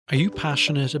Are you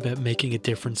passionate about making a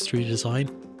difference through design?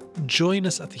 Join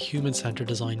us at the Human Centered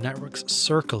Design Network's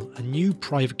Circle, a new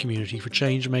private community for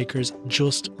change makers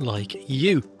just like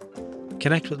you.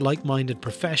 Connect with like-minded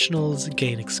professionals,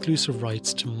 gain exclusive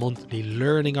rights to monthly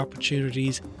learning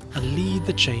opportunities, and lead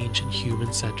the change in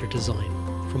human-centered design.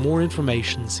 For more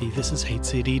information, see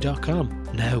thisishcd.com.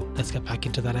 Now, let's get back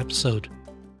into that episode.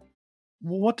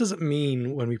 What does it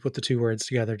mean when we put the two words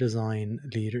together, design,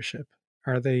 leadership?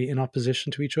 Are they in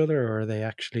opposition to each other, or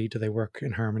do they work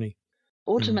in harmony?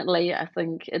 Ultimately, I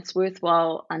think it's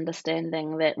worthwhile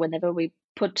understanding that whenever we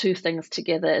put two things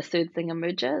together, a third thing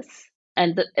emerges,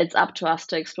 and that it's up to us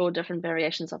to explore different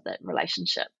variations of that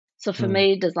relationship. So for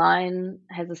me, design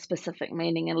has a specific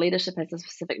meaning and leadership has a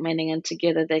specific meaning, and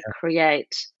together they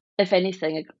create, if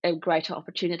anything, a greater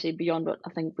opportunity beyond what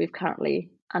I think we've currently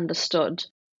understood.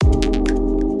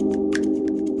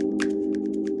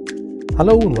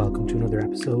 Hello and welcome to another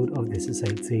episode of This is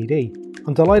HCD.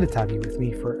 I'm delighted to have you with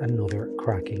me for another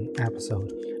cracking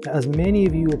episode. Now, as many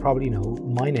of you will probably know,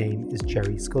 my name is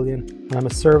Jerry Scullion and I'm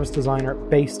a service designer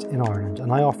based in Ireland,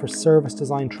 and I offer service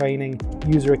design training,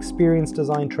 user experience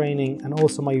design training, and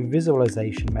also my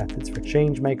visualization methods for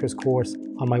Changemakers course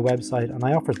on my website, and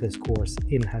I offer this course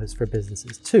in-house for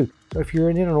businesses too. So if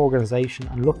you're in an organisation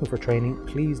and looking for training,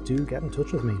 please do get in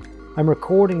touch with me. I'm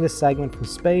recording this segment from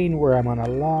Spain, where I'm on a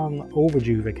long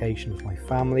overdue vacation with my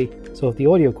family, so if the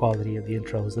audio quality of the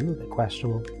intro is a little bit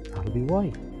questionable, that'll be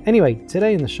why. Anyway,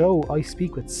 today in the show I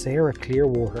speak with Sarah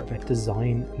Clearwater about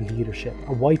design leadership,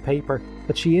 a white paper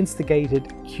that she instigated,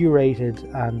 curated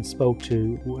and spoke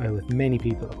to with many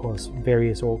people across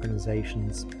various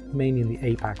organisations, mainly in the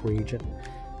APAC region.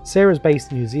 Sarah's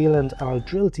based in New Zealand, and I'll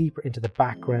drill deeper into the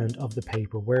background of the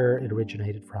paper, where it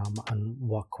originated from and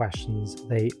what questions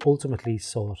they ultimately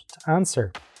sought to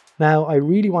answer. Now, I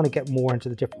really want to get more into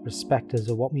the different perspectives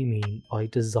of what we mean by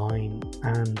design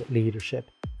and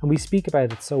leadership. And we speak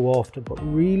about it so often, but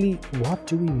really, what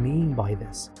do we mean by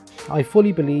this? I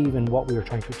fully believe in what we are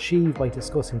trying to achieve by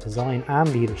discussing design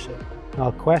and leadership. Now,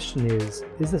 the question is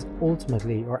this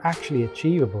ultimately or actually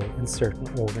achievable in certain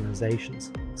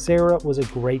organisations? Sarah was a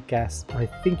great guest, and I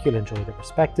think you'll enjoy the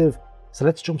perspective. So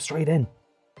let's jump straight in.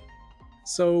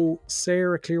 So,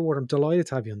 Sarah Clearwater, I'm delighted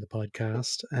to have you on the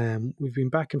podcast. We've been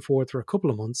back and forth for a couple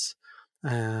of months,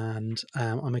 and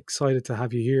I'm excited to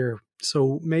have you here.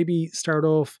 So maybe start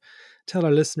off, tell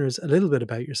our listeners a little bit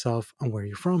about yourself and where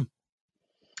you're from.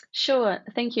 Sure.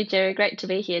 Thank you, Jerry. Great to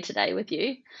be here today with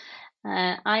you.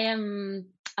 I am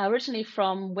originally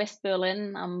from West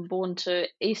Berlin. I'm born to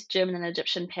East German and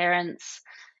Egyptian parents,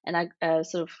 and I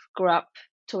sort of grew up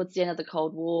towards the end of the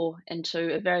Cold War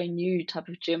into a very new type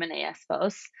of Germany, I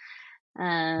suppose.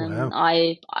 Wow.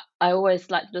 I always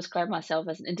like to describe myself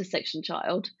as an intersection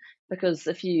child, because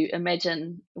if you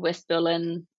imagine West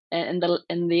Berlin in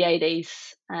the 80s,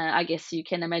 I guess you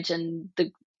can imagine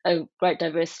a great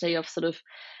diversity of sort of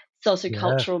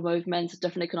sociocultural movements,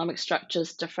 different economic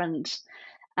structures, different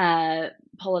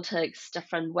politics,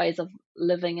 different ways of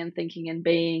living and thinking and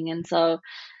being.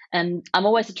 And I'm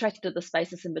always attracted to the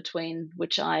spaces in between,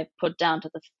 which I put down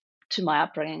to my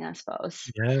upbringing, I suppose.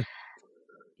 Yeah.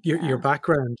 Your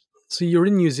background. So you're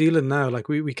in New Zealand now. Like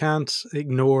we can't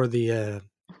ignore the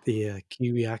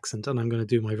Kiwi accent, and I'm going to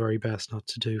do my very best not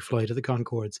to do Flight of the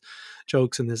Conchords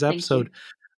jokes in this episode.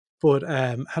 But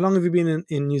how long have you been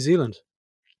in New Zealand?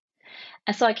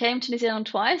 So I came to New Zealand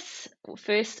twice,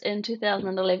 first in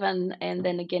 2011 and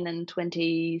then again in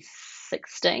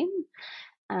 2016.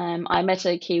 I met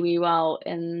a Kiwi while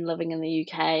living in the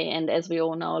UK, and as we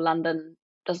all know, London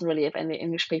doesn't really have any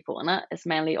English people in it. It's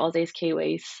mainly Aussies,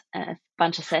 Kiwis, a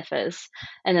bunch of Saffers,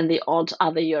 and then the odd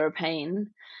other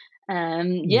European.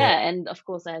 And of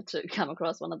course I had to come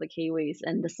across one of the Kiwis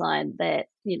and decide that,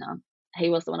 he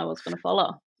was the one I was going to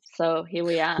follow. So here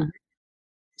we are.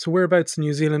 So whereabouts in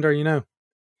New Zealand are you now?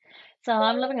 So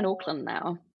I'm living in Auckland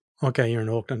now. Okay, you're in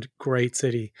Auckland. Great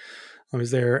city. I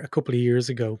was there a couple of years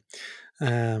ago.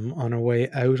 On our way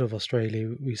out of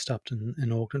Australia, we stopped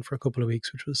in Auckland for a couple of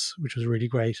weeks, which was really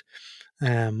great.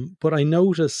 But I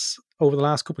notice over the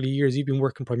last couple of years, you've been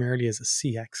working primarily as a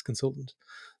CX consultant.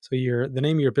 So the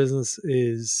name of your business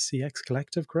is CX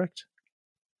Collective, correct?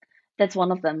 That's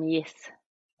one of them, yes.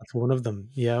 That's one of them.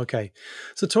 Yeah, okay.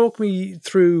 So talk me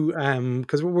through,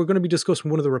 because we're going to be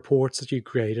discussing one of the reports that you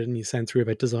created and you sent through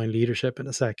about design leadership in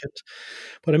a second.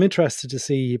 But I'm interested to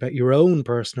see about your own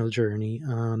personal journey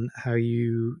on how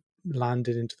you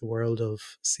landed into the world of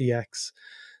CX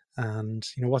and,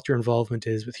 what your involvement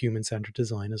is with human-centered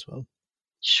design as well.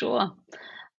 Sure.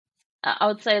 I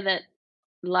would say that,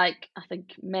 like I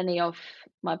think many of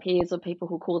my peers or people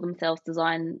who call themselves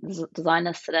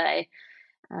designers today,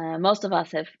 Most of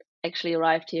us have actually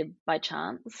arrived here by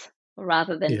chance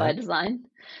rather than Yeah. by design,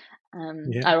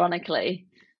 Yeah. ironically.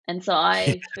 And so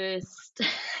I first,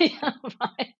 yeah,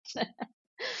 right.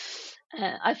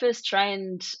 I first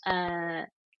trained as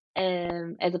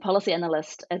a policy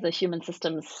analyst, as a human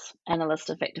systems analyst,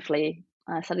 effectively.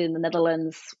 I studied in the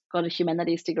Netherlands, got a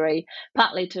humanities degree,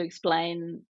 partly to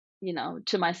explain,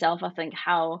 to myself, I think,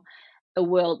 how a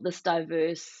world this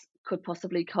diverse could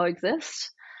possibly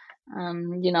coexist.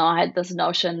 I had this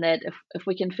notion that if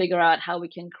we can figure out how we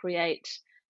can create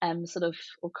sort of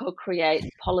or co-create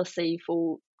policy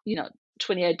for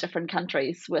 28 different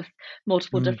countries with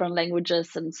multiple Mm, different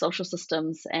languages and social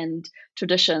systems and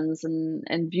traditions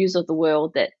and views of the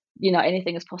world, that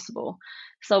anything is possible.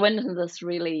 So I went into this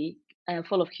really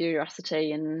full of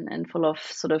curiosity and full of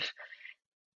sort of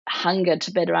hunger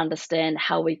to better understand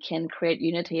how we can create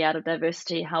unity out of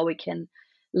diversity, how we can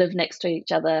live next to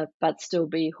each other but still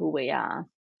be who we are.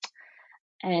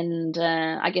 And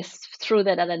I guess through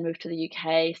that, I then moved to the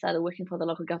UK, started working for the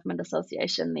local government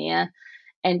association there,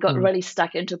 and got mm. really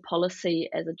stuck into policy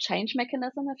as a change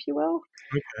mechanism, if you will.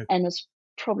 Okay. And it's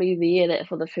probably there that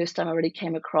for the first time I really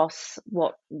came across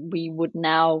what we would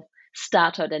now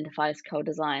start to identify as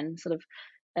co-design, sort of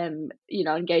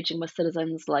engaging with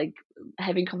citizens, like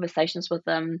having conversations with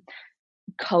them,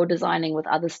 co-designing with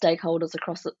other stakeholders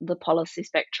across the policy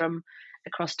spectrum,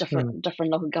 across Mm,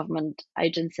 different local government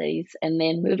agencies. And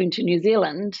then moving to New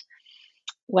Zealand,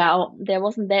 well, there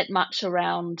wasn't that much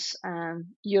around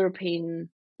European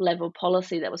level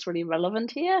policy that was really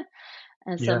relevant here,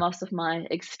 and so yeah. most of my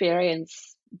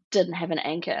experience didn't have an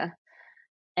anchor.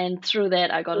 And through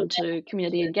that, I got into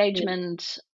community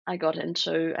engagement. I got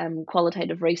into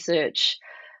qualitative research,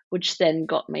 which then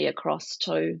got me across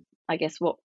to, I guess,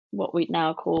 what we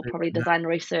now call probably Yeah. design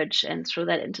research, and through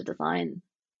that into design.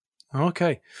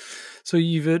 Okay. So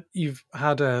you've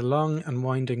had a long and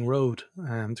winding road,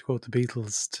 to quote the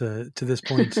Beatles, to this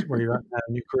point where you're at now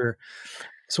in your career.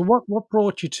 So what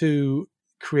brought you to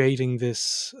creating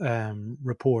this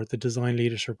report, the Design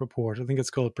Leadership Report? I think it's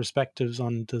called Perspectives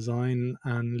on Design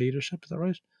and Leadership. Is that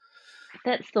right?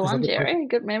 That's the Is that one, the title? Jerry.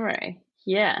 Good memory.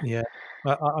 Yeah. Yeah.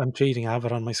 I'm cheating. I have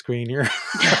it on my screen here.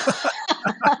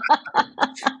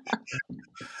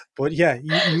 But yeah,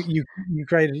 you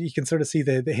created. You can sort of see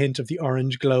the hint of the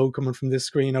orange glow coming from this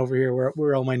screen over here,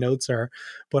 where all my notes are.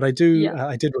 But Yeah,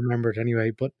 I did remember it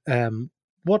anyway. But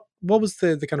what was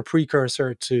the kind of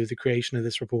precursor to the creation of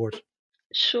this report?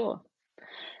 sure.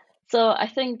 So I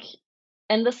think,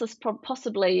 and this is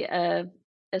possibly a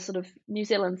sort of New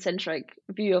Zealand centric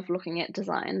view of looking at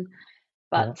design, Yeah,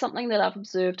 but something that I've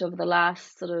observed over the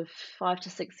last sort of 5 to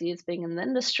 6 years being in the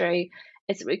industry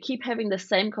is that we keep having the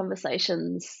same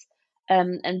conversations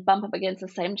and bump up against the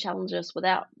same challenges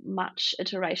without much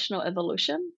iteration or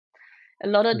evolution. A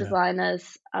lot of yeah,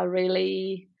 designers are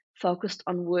really focused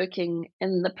on working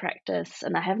in the practice,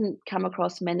 and I haven't come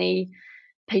across many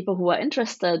people who are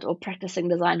interested or practicing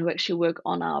design who actually work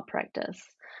on our practice.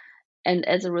 And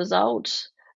as a result,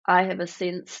 I have a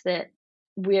sense that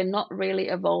we're not really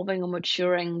evolving or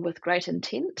maturing with great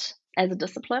intent as a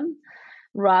discipline.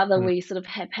 Rather, mm, we sort of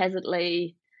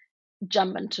haphazardly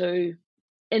jump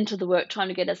into the work trying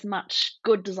to get as much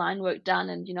good design work done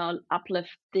and uplift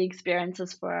the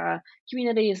experiences for our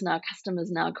communities and our customers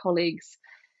and our colleagues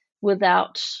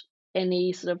without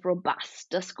any sort of robust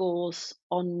discourse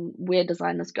on where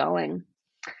design is going.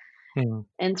 mm.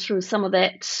 And through some of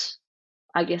that,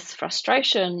 I guess,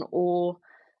 frustration, or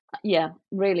yeah,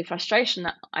 really frustration,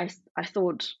 I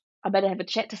thought I better have a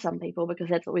chat to some people, because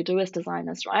that's what we do as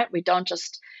designers, right? We don't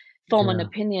just form an Yeah.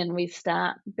 opinion, we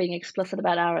start being explicit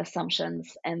about our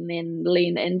assumptions and then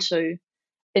lean into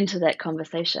that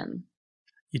conversation.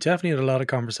 You definitely had a lot of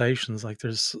conversations. Like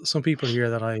there's some people here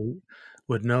that I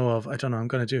would know of. I don't know. I'm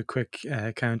going to do a quick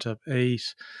count up.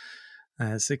 8,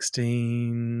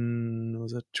 16.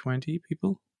 Was it 20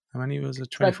 people? How many was it?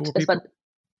 But 24 it's people? about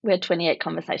we had 28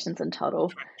 conversations in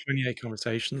total. 28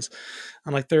 conversations,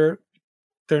 and like they're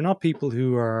not people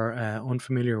who are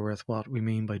unfamiliar with what we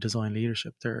mean by design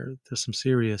leadership. There's some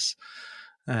serious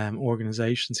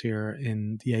organizations here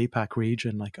in the APAC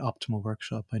region, like Optimal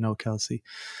Workshop. I know Kelsey,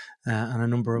 and a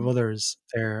number of others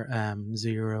there,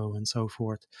 Zero and so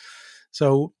forth.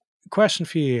 So, question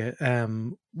for you: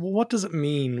 what does it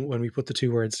mean when we put the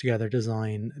two words together,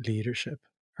 design leadership?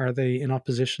 Are they in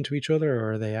opposition to each other,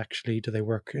 or are they actually do they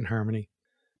work in harmony?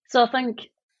 So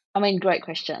I mean, great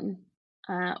question.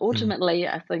 Mm, Ultimately,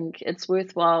 I think it's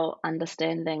worthwhile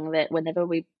understanding that whenever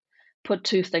we put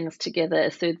two things together,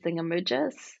 a third thing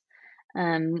emerges,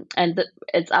 and that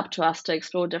it's up to us to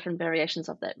explore different variations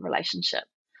of that relationship.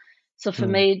 So for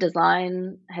Mm. me,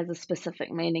 design has a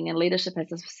specific meaning and leadership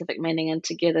has a specific meaning, and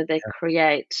together they Yeah.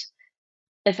 create,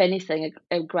 if anything,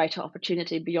 a greater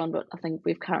opportunity beyond what I think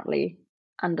we've currently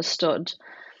understood.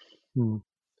 Mm.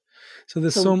 So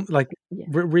there's So some like yeah.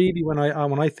 really when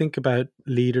I think about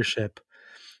leadership,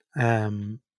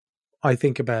 um, I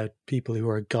think about people who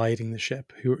are guiding the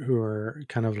ship, who are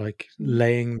kind of like Mm,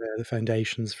 laying the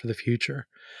foundations for the future,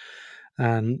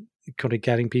 and kind of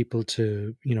getting people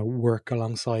to work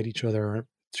alongside each other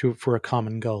for a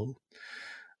common goal.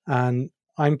 And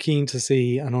I'm keen to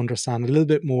see and understand a little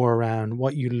bit more around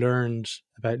what you learned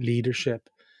about leadership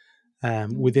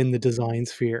mm, within the design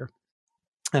sphere,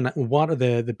 and what are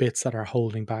the bits that are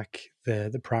holding back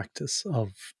the practice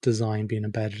of design being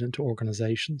embedded into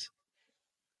organizations.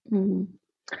 mm.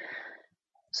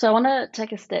 So I want to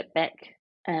take a step back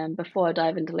before I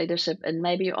dive into leadership and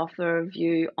maybe offer a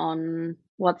view on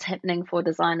what's happening for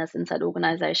designers inside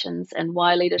organizations and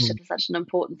why Mm. leadership is such an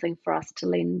important thing for us to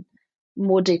lean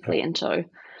more Yeah. deeply into.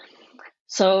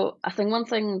 So I think one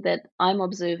thing that I'm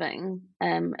observing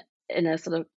in a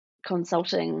sort of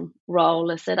consulting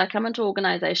role is that I come into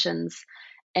organizations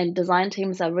and design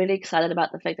teams are really excited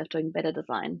about the fact of doing better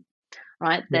design,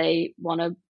 right? Yeah. They want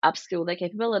to upskill their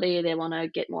capability, they want to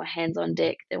get more hands on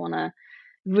deck, they want to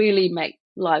really make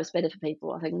lives better for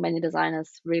people. I think many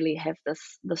designers really have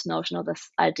this notion of this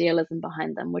idealism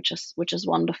behind them, which is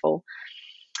wonderful.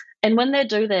 And when they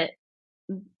do that,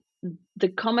 the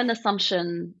common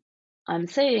assumption I'm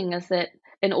seeing is that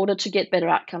in order to get better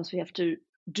outcomes, we have to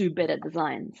do better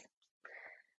designs.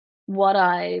 What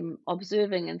I'm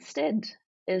observing instead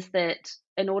is that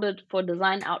in order for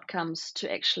design outcomes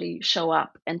to actually show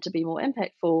up and to be more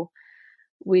impactful,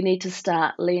 we need to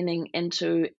start leaning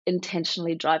into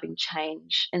intentionally driving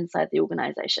change inside the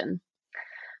organization.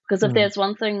 Because if Mm. there's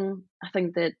one thing I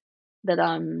think that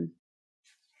I'm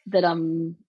that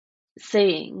I'm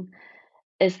seeing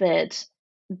is that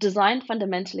design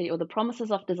fundamentally, or the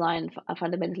promises of design are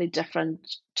fundamentally different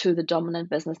to the dominant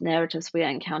business narratives we are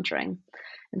encountering.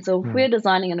 And so, if Mm. we're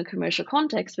designing in a commercial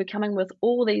context, we're coming with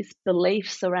all these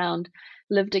beliefs around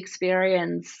lived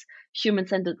experience, human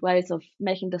centered ways of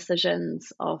making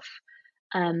decisions, of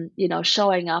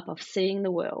showing up, of seeing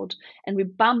the world, and we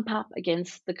bump up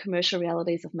against the commercial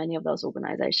realities of many of those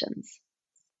organizations.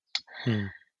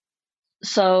 Mm.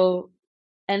 So,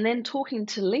 and then talking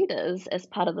to leaders as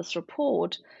part of this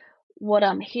report, what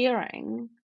I'm hearing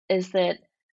is that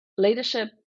leadership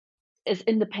is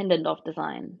independent of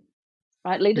design,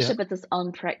 right? Yeah. Leadership is its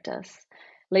own practice.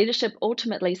 Leadership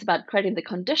ultimately is about creating the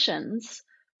conditions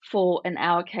for, in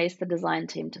our case, the design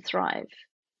team to thrive.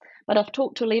 But I've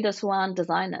talked to leaders who aren't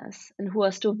designers and who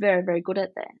are still very, very good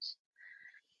at that.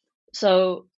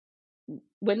 So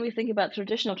when we think about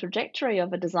traditional trajectory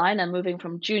of a designer moving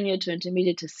from junior to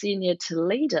intermediate to senior to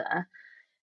leader,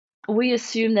 we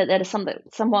assume that that is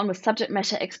someone with subject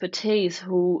matter expertise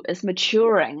who is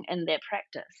maturing in their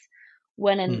practice,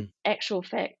 when in Mm. actual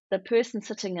fact, the person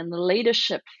sitting in the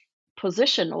leadership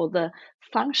position or the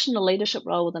functional leadership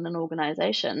role within an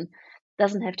organization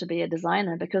doesn't have to be a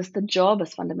designer because the job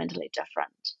is fundamentally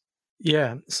different.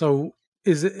 Yeah. So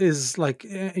is like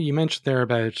you mentioned there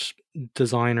about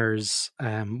designers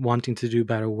wanting to do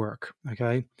better work.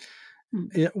 Okay. Mm.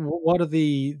 Yeah, what are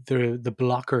the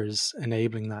blockers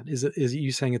enabling that? Is it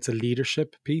you saying it's a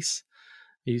leadership piece?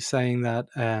 Are you saying that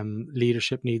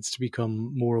leadership needs to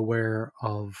become more aware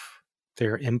of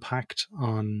their impact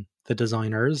on the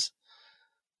designers?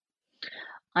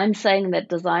 I'm saying that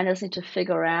designers need to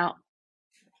figure out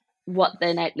what their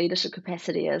innate leadership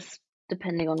capacity is,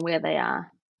 depending on where they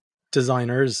are.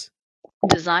 Designers.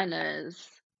 Designers,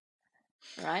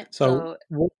 right? So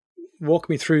So, walk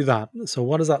me through that. So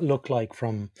what does that look like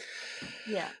from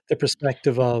yeah, the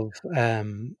perspective of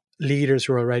leaders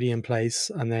who are already in place,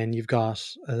 and then you've got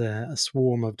a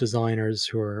swarm of designers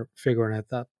who are figuring out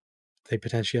that they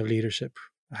potentially have leadership.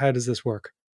 How does this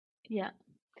work? yeah.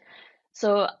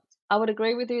 So I would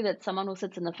agree with you that someone who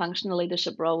sits in a functional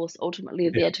leadership role is ultimately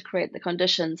Yeah. there to create the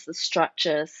conditions, the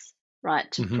structures,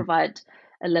 right, to Hmm. provide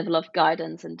a level of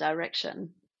guidance and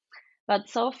direction. But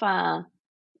so far,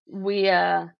 we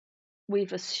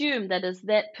we've assumed that is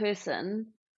that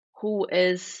person who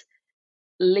is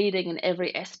leading in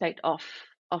every aspect of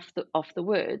the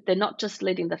word. They're not just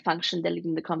leading the function; they're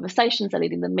leading the conversations, they're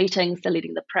leading the meetings, they're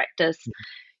leading the practice.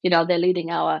 They're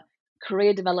leading our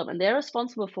career development. They're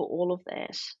responsible for all of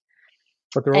that.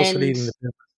 But they're also And leading the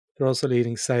business. They're also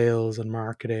leading sales and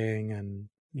marketing and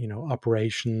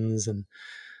operations, and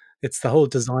it's the whole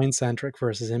design centric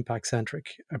versus impact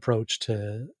centric approach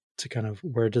to kind of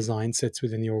where design sits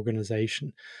within the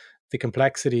organization. The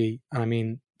complexity, and I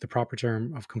mean the proper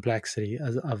term of complexity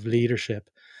of leadership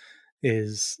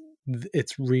is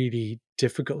it's really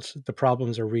difficult. The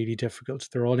problems are really difficult.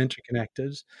 They're all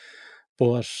interconnected,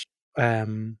 but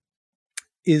um,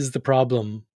 is the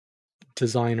problem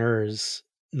designers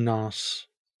not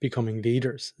becoming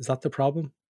leaders? Is that the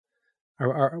problem?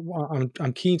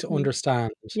 I'm keen to Mm.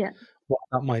 understand Yeah, what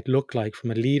that might look like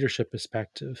from a leadership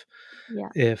perspective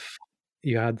yeah. if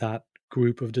you had that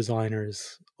group of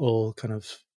designers all kind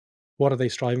of what are they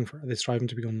striving for? Are they striving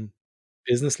to become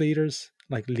business leaders,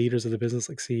 like leaders of the business,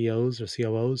 like CEOs or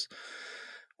COOs?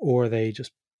 Or are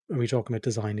we talking about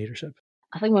design leadership?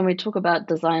 I think when we talk about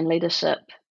design leadership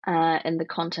in the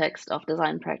context of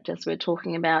design practice, we're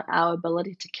talking about our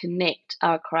ability to connect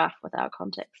our craft with our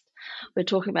context. We're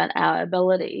talking about our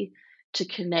ability to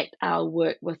connect our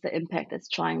work with the impact it's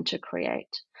trying to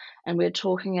create. And we're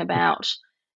talking about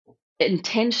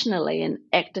intentionally and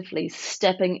actively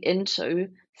stepping into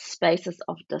spaces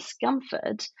of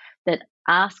discomfort that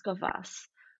ask of us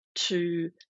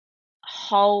to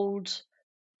hold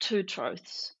two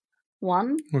truths.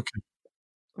 One, Okay.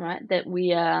 right, that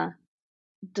we are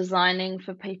designing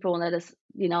for people that is,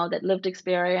 that lived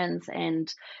experience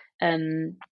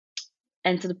um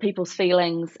and sort of people's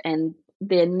feelings and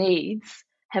their needs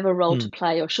have a role to Mm,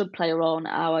 play or should play a role in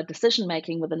our decision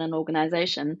making within an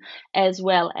organization, as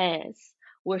well as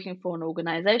working for an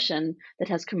organization that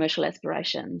has commercial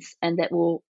aspirations and that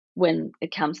will, when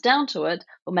it comes down to it,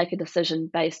 will make a decision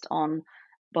based on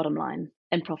bottom line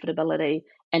and profitability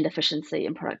and efficiency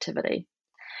and productivity.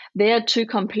 There are two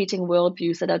competing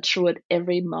worldviews that are true at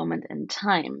every moment in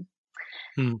time.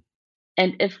 mm,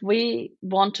 And if we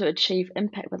want to achieve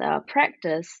impact with our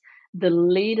practice, the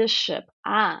leadership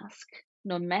ask,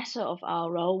 no matter of our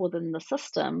role within the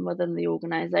system, within the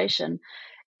organization,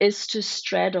 is to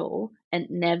straddle and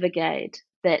navigate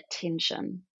that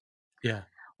tension. yeah.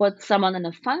 What someone in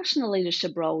a functional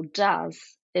leadership role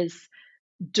does is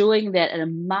doing that at a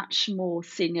much more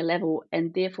senior level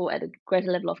and therefore at a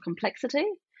greater level of complexity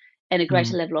and a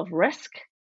greater Mm, level of risk,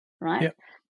 right? yeah.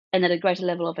 And at a greater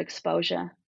level of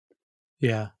exposure.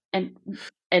 Yeah. And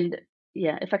and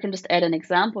yeah, if I can just add an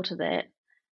example to that,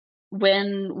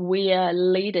 when we are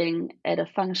leading at a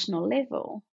functional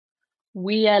level,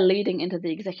 we are leading into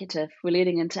the executive, we're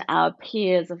leading into our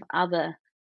peers of other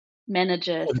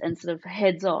managers and sort of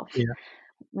heads off. Yeah.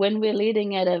 When we're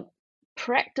leading at a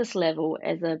practice level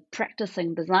as a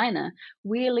practicing designer,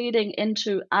 we're leading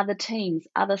into other teams,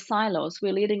 other silos,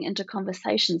 we're leading into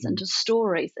conversations, Mm. into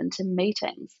stories, into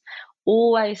meetings,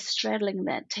 always straddling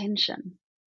that tension.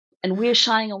 And we're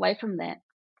shying away from that,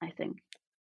 I think.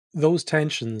 Those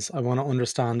tensions, I want to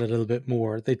understand a little bit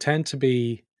more. They tend to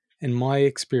be, in my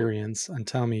experience, and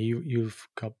tell me you've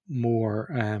got more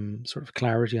sort of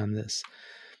clarity on this,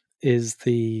 is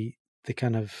the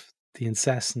kind of the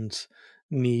incessant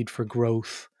need for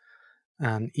growth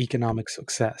and economic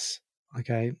success.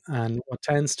 Okay. And what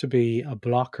tends to be a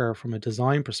blocker from a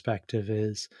design perspective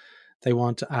is they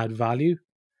want to add value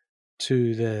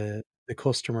to the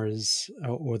customers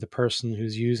or the person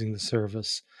who's using the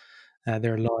service,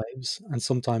 their lives, and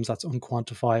sometimes that's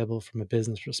unquantifiable from a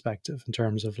business perspective in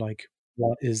terms of like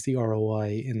what is the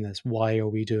ROI in this? Why are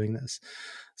we doing this?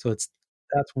 So that's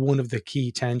one of the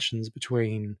key tensions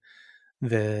between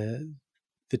the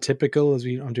the typical,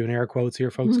 I'm doing air quotes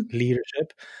here, folks, Mhm.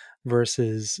 leadership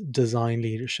versus design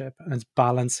leadership, and it's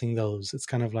balancing those. It's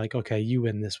kind of like, okay, you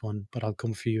win this one, but I'll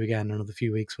come for you again in another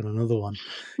few weeks with another one.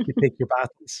 You pick your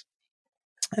battles.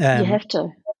 You Um, have to.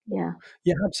 Yeah.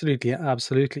 yeah, absolutely,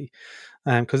 absolutely,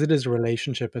 because it is a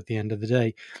relationship at the end of the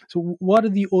day. So, what are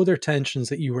the other tensions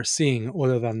that you were seeing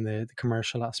other than the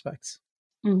commercial aspects?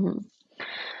 Mhm.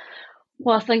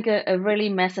 Well, I think a really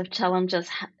massive challenge is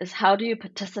how do you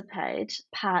participate,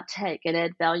 partake, and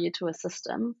add value to a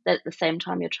system that at the same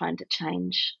time you're trying to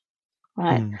change,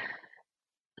 right? Mm,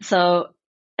 So,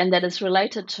 and that is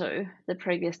related to the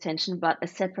previous tension, but a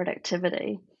separate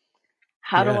activity.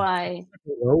 How do yeah, I,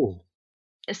 oh,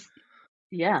 it's,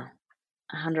 yeah,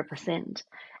 100%.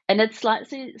 And it's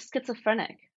slightly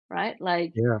schizophrenic, right?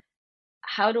 Like, yeah,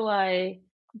 how do I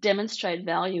demonstrate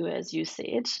value, as you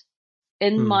said,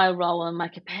 in mm, my role and my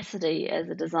capacity as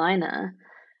a designer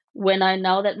when I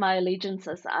know that my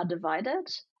allegiances are divided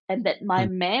and that my mm,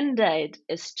 mandate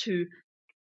is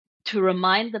to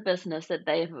remind the business that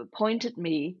they have appointed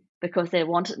me because they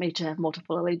wanted me to have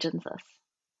multiple allegiances.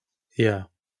 yeah.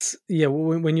 Yeah,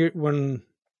 when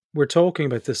we're talking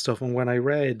about this stuff, and when I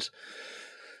read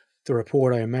the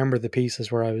report, I remember the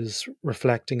pieces where I was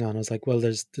reflecting on. I was like, well,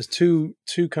 there's two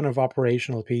kind of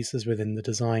operational pieces within the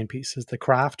design pieces. The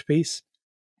craft piece,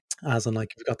 as in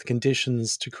like you've got the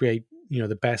conditions to create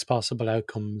the best possible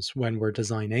outcomes when we're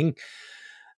designing.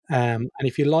 And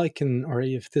if you liken, or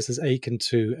if this is akin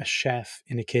to a chef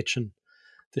in a kitchen,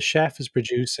 the chef is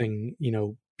producing,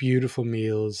 beautiful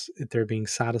meals, they're being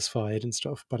satisfied and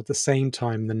stuff, but at the same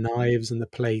time, the knives and the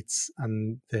plates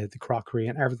and the crockery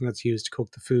and everything that's used to cook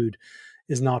the food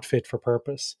is not fit for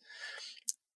purpose.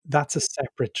 That's a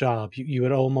separate job. You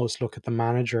would almost look at the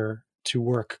manager to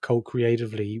work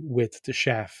co-creatively with the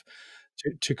chef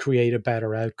to create a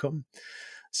better outcome.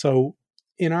 So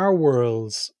in our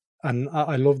worlds, and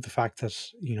I love the fact that,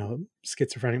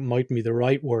 schizophrenic mightn't be the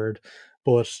right word,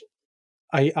 but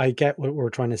I get what we're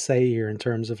trying to say here in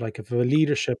terms of, like, if a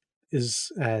leadership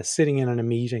is sitting in on a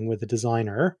meeting with a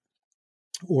designer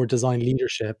or design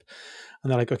leadership, and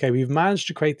they're like, okay, we've managed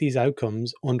to create these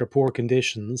outcomes under poor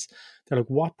conditions. They're like,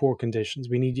 what poor conditions?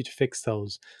 We need you to fix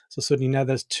those. So suddenly now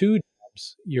there's two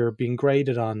jobs. You're being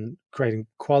graded on creating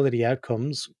quality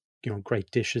outcomes, great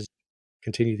dishes,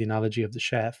 continue the analogy of the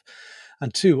chef,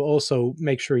 and two, also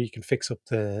make sure you can fix up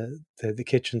the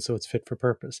kitchen so it's fit for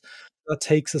purpose. That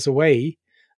takes us away,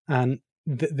 and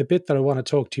the bit that I want to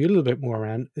talk to you a little bit more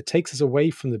around, it takes us away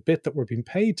from the bit that we're being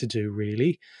paid to do,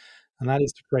 really, and that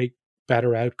is to create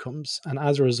better outcomes. And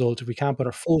as a result, if we can't put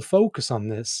our full focus on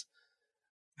this,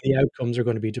 the outcomes are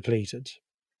going to be depleted.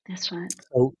 That's right.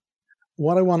 So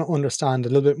what I want to understand a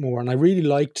little bit more, and I really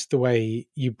liked the way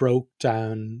you broke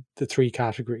down the three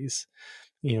categories.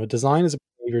 Design as a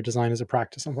behavior, design as a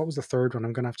practice. And what was the third one?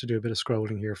 I'm going to have to do a bit of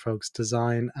scrolling here, folks.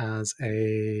 Design as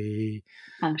a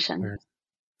Function. where,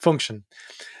 function.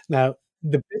 Now,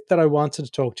 the bit that I wanted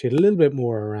to talk to you a little bit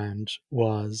more around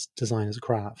was design as a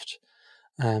craft.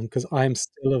 Because I'm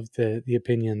still of the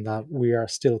opinion that we are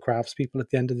still craftspeople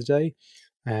at the end of the day.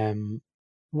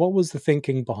 What was the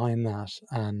thinking behind that?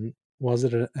 And was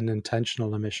it an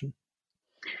intentional omission?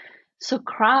 So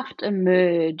craft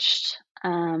emerged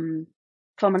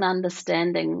from an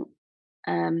understanding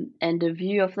and a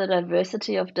view of the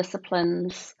diversity of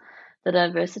disciplines, the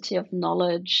diversity of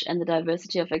knowledge, and the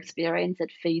diversity of experience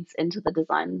that feeds into the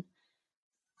design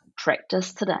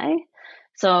practice today.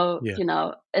 So,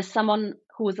 Yeah. as someone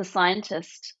who is a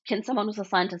scientist, can someone who's a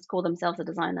scientist call themselves a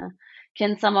designer?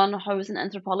 Can someone who's an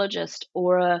anthropologist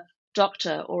or a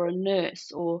doctor or a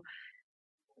nurse, or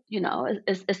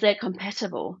is that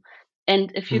compatible?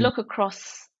 And if you Mm, look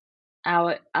across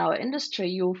our industry,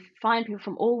 you'll find people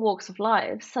from all walks of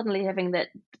life suddenly having that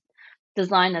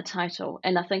designer title.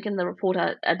 And I think in the report,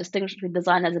 I distinguish between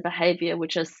design as a behavior,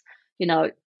 which is, you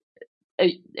know,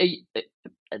 a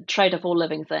trait of all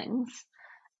living things,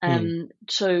 mm,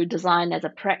 to design as a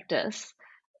practice,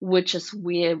 which is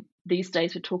where these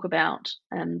days we talk about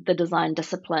the design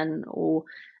discipline or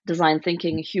design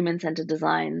thinking, human centered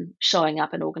design showing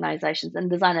up in organizations, and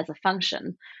design as a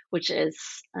function, which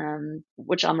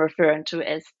I'm referring to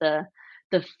as the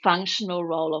functional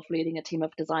role of leading a team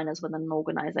of designers within an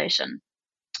organization.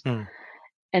 mm,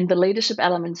 And the leadership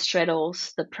element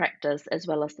straddles the practice as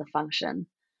well as the function.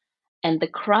 And the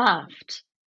craft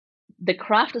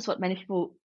is what many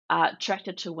people are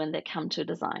attracted to when they come to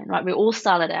design, right? We all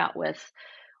started out with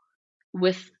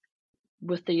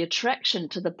with the attraction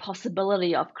to the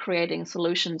possibility of creating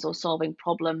solutions or solving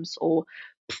problems or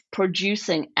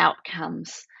producing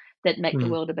outcomes that make the mm,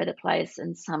 world a better place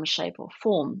in some shape or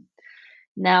form.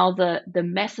 Now, the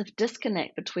massive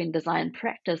disconnect between design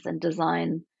practice and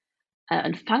design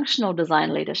and functional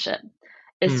design leadership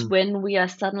is mm, when we are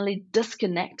suddenly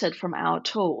disconnected from our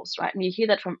tools, right? And you hear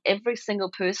that from every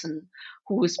single person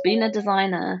who's been a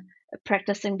designer, a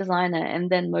practicing designer, and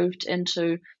then moved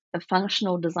into a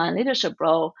functional design leadership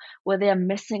role where they're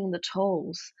missing the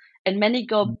tools. And many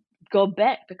mm. go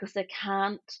back because they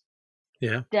can't,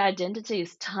 Yeah. their identity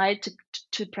is tied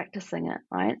to practicing it,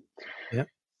 right? Yeah.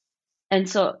 And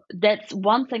so that's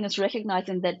one thing, is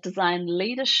recognizing that design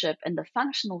leadership in the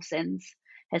functional sense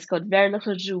has got very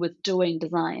little to do with doing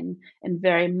design and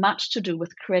very much to do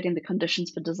with creating the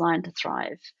conditions for design to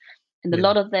thrive. And a Yeah.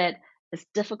 lot of that is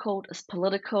difficult, is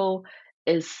political,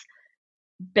 is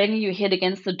banging your head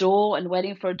against the door and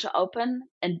waiting for it to open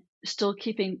and still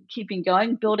keeping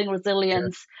going, building Yeah.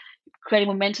 resilience, creating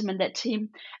momentum in that team,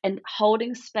 and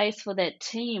holding space for that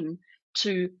team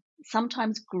to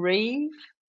sometimes grieve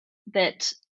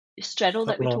that straddle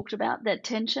That that we role. talked about, that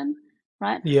tension,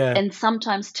 right? Yeah. And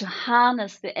sometimes to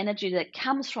harness the energy that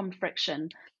comes from friction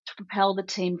to propel the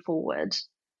team forward,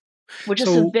 which is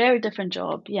a So very different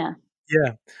job. Yeah.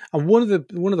 yeah, and one of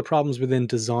the problems within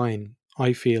design,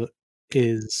 I feel,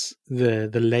 is the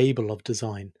label of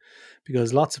design,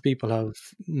 because lots of people have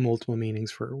multiple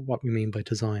meanings for what we mean by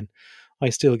design. I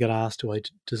still get asked, do I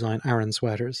design Aran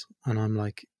sweaters? And I'm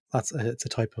like, it's a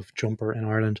type of jumper in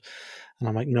Ireland. And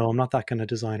I'm like, no, I'm not that kind of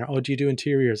designer. Oh, do you do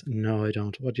interiors? No, I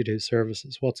don't. What do you do?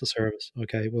 Services. What's a service?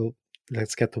 Okay, well,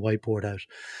 let's get the whiteboard out.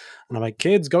 And I'm like,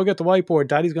 kids, go get the whiteboard.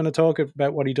 Daddy's going to talk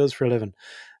about what he does for a living.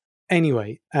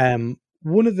 Anyway,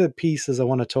 one of the pieces I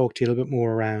want to talk to you a little bit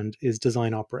more around is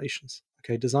design operations.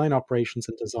 Okay, design operations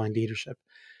and design leadership.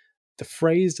 The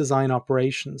phrase design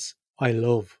operations, I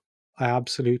love. I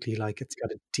absolutely like. It's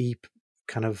got a deep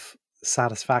kind of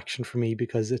satisfaction for me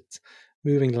because it's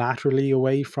moving laterally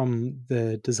away from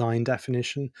the design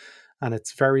definition, and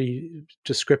it's very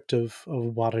descriptive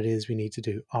of what it is we need to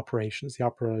do. Operations, the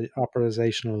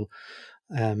operational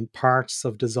parts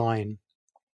of design,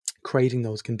 creating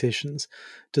those conditions.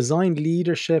 Design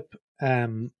leadership.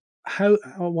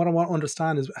 What I want to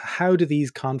understand is, how do these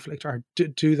conflict, or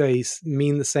do they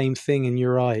mean the same thing in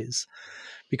your eyes?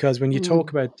 Because when you talk Mm.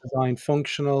 about design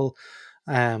functional,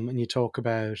 and you talk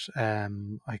about,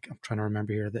 I'm trying to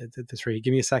remember here the three.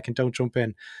 Give me a second. Don't jump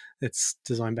in. It's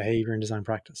design behavior and design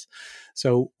practice.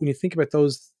 So when you think about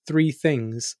those three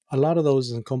things, a lot of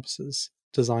those encompasses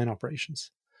design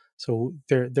operations. So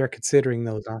they're considering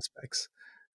those aspects.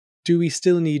 Do we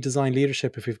still need design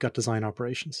leadership if we've got design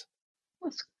operations?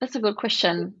 That's a good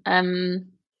question.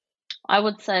 I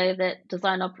would say that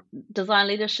design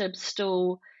leadership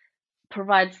still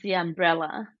provides the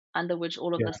umbrella under which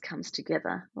all of Yeah. this comes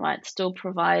together, right? Still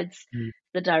provides Mm.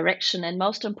 the direction and,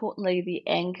 most importantly, the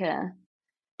anchor.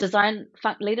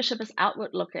 Leadership is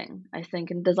outward looking, I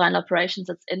think, and design operations,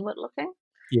 it's inward looking.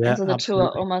 And Yeah, so the two are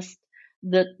absolutely. almost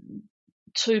the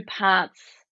two parts,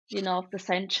 of the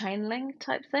same chain link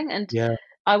type thing. And Yeah,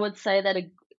 I would say that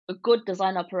a good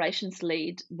design operations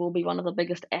lead will be one of the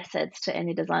biggest assets to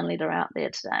any design leader out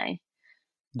there today.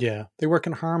 yeah. They work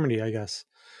in harmony, I guess.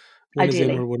 One is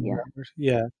inward, Ideally, one is yeah. outward.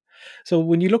 Yeah. So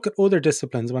when you look at other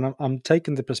disciplines, when I'm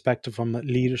taking the perspective from a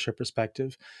leadership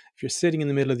perspective, if you're sitting in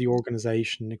the middle of the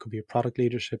organization, it could be a product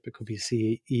leadership, it could be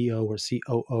CEO or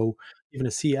COO, even a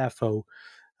CFO,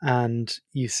 and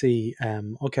you see,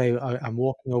 okay, I'm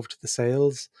walking over to the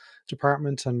sales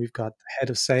department, and we've got the head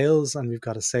of sales, and we've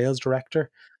got a sales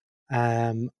director.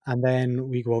 And then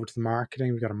we go over to the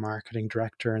marketing. We've got a marketing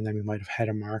director, and then we might have head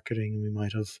of marketing, and we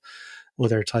might have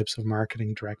other types of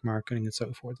marketing, direct marketing, and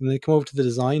so forth. And they come over to the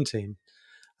design team,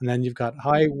 and then you've got,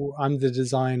 hi, I'm the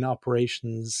design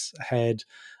operations head,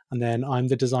 and then I'm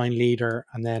the design leader,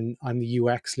 and then I'm the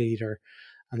UX leader,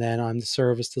 and then I'm the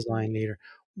service design leader.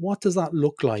 What does that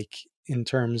look like in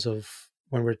terms of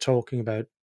when we're talking about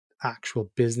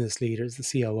actual business leaders, the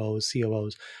COOs,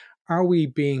 COOs? Are we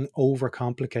being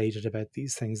overcomplicated about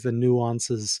these things, the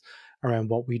nuances around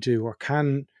what we do, or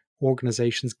can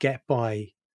organizations get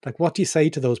by? Like, what do you say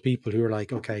to those people who are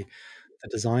like, okay, the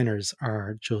designers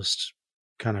are just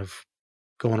kind of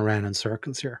going around in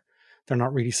circles here? They're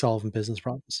not really solving business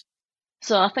problems.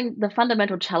 So I think the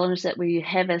fundamental challenge that we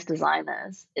have as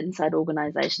designers inside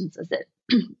organizations is that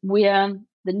we are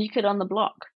the new kid on the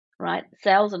block, right?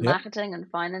 Sales and Yep, marketing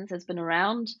and finance has been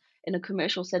around in a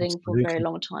commercial setting for a very absolutely.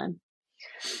 long time.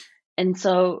 And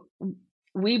so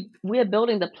we are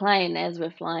building the plane as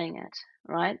we're flying it,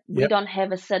 right? Yep, We don't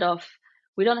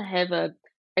have a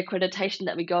accreditation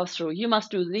that we go through. You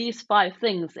must do these 5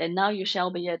 things and now you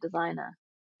shall be a designer.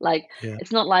 Like, yeah,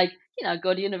 it's not like,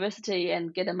 go to university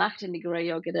and get a marketing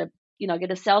degree or get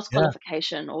a sales yeah,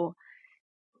 qualification or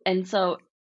and so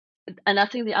and I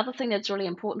think the other thing that's really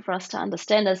important for us to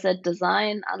understand is that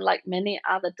design, unlike many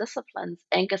other disciplines,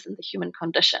 anchors in the human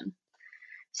condition.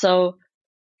 So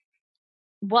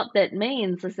what that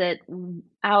means is that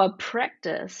our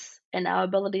practice and our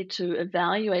ability to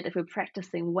evaluate if we're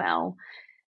practicing well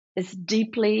is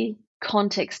deeply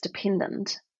context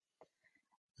dependent.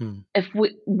 hmm, If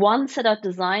one set of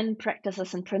design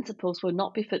practices and principles will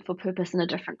not be fit for purpose in a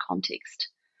different context,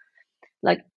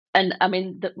 like, and I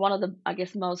mean, one of the, I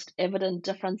guess, most evident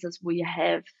differences we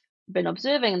have been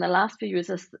observing in the last few years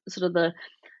is sort of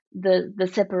the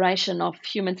separation of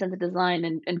human-centered design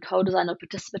and co-design or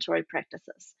participatory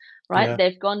practices, right? yeah,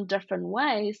 They've gone different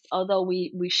ways, although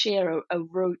we share a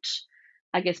root,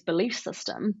 I guess, belief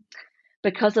system.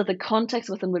 Because of the context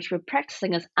within which we're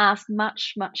practicing is asked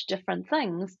much different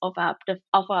things of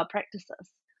our practices,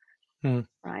 hmm,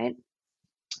 right?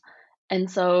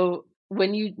 And so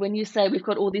when you say we've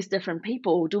got all these different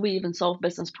people, do we even solve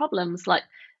business problems? Like,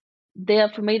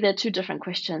 for me, there are two different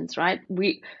questions, right?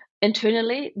 We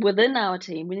internally within our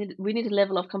team, we need a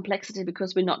level of complexity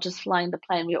because we're not just flying the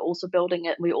plane, we're also building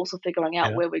it, we're also figuring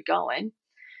out yeah, where we're going.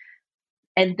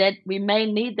 And that we may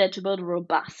need that to build a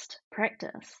robust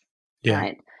practice, yeah,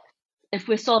 right? If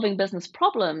we're solving business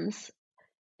problems,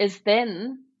 is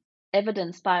then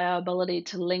evidenced by our ability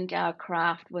to link our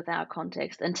craft with our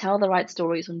context and tell the right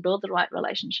stories and build the right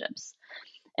relationships.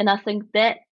 And I think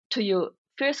that, to your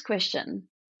first question,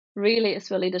 really is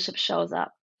where leadership shows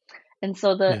up. And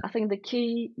so Yeah. I think the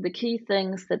key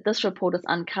things that this report has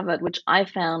uncovered, which I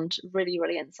found really,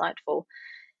 really insightful,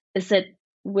 is that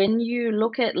when you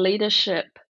look at leadership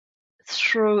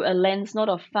through a lens not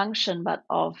of function but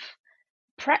of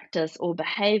practice or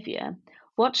behavior,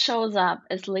 what shows up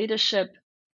is leadership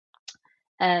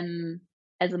um,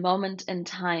 as a moment in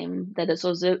time that is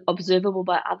observable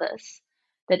by others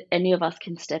that any of us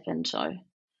can step into.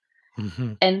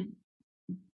 Hmm. And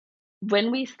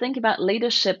when we think about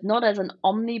leadership not as an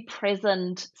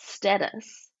omnipresent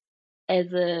status,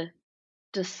 as a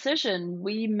decision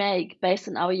we make based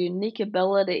on our unique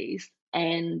abilities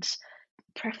and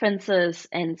preferences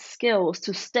and skills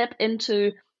to step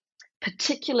into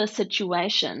particular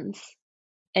situations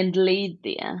and lead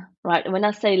there, right? And when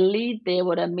I say lead there,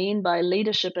 what I mean by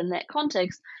leadership in that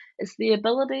context is the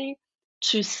ability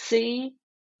to see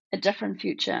a different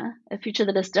future, a future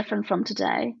that is different from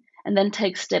today, and then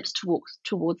take steps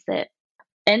towards that.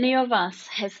 Any of us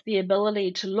has the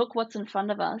ability to look what's in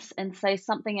front of us and say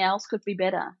something else could be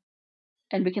better,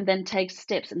 and we can then take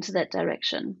steps into that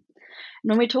direction. And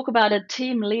when we talk about a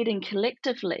team leading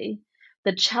collectively,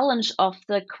 the challenge of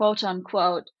the quote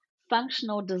unquote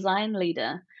functional design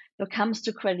leader becomes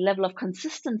to create a level of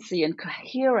consistency and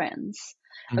coherence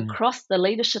Mm. across the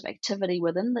leadership activity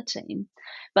within the team.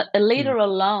 But a Mm. leader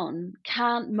alone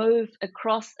can't move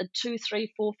across a 2,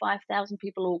 3, 4, 5,000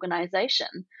 people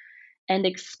organization and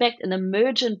expect an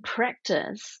emergent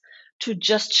practice to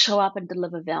just show up and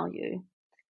deliver value.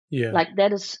 Yeah. Like,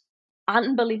 that is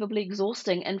unbelievably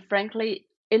exhausting and frankly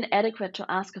inadequate to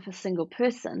ask of a single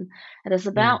person. It is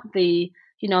Mm. about the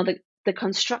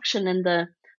construction and the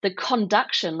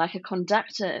conduction, like a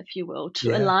conductor, if you will, to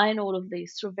Yeah. align all of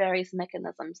these through various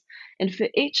mechanisms. And for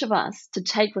each of us to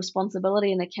take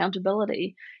responsibility and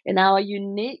accountability in our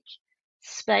unique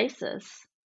spaces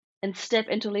and step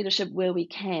into leadership where we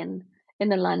can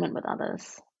in alignment with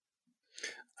others.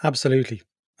 Absolutely.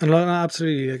 And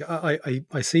absolutely, like,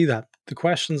 I see that the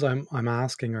questions I'm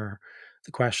asking are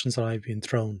the questions that I've been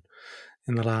thrown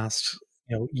in the last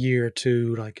year or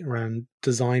two, like around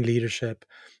design leadership.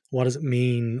 What does it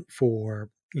mean for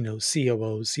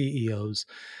COOs, CEOs,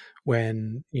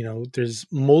 when there's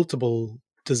multiple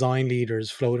design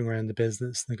leaders floating around the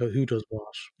business? And they go, who does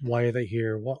what? Why are they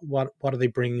here? What are they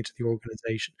bringing to the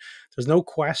organization? There's no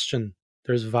question.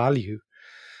 There's value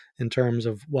in terms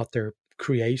of what they're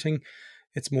creating.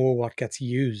 It's more what gets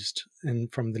used.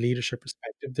 And from the leadership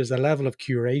perspective, there's a level of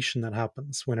curation that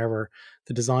happens whenever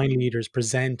the design leaders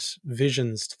present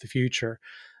visions to the future.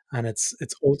 And it's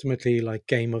ultimately like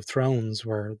Game of Thrones,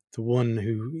 where the one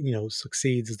who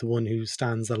succeeds is the one who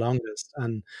stands the longest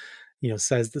and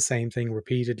says the same thing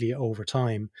repeatedly over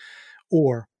time,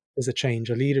 or there's a change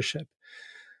of leadership.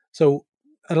 So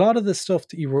a lot of the stuff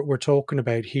that we're talking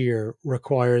about here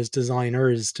requires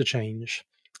designers to change.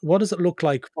 What does it look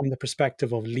like from the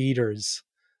perspective of leaders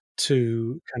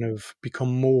to kind of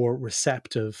become more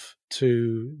receptive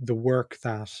to the work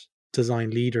that design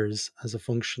leaders as a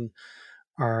function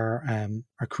are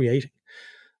creating?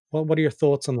 What are your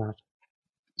thoughts on that?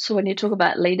 So when you talk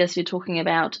about leaders, you're talking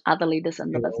about other leaders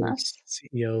in the CEOs, business.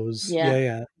 CEOs, Yeah. yeah,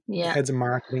 yeah, Yeah. heads of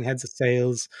marketing, heads of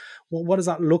sales. What does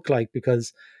that look like?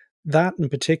 Because that in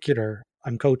particular,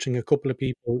 I'm coaching a couple of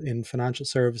people in financial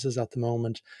services at the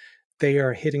moment. They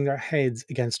are hitting their heads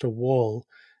against a wall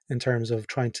in terms of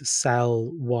trying to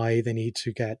sell why they need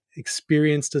to get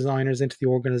experienced designers into the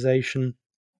organization,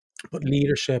 but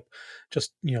leadership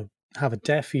just have a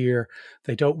deaf ear.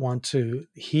 They don't want to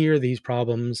hear these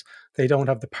problems. They don't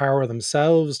have the power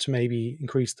themselves to maybe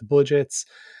increase the budgets.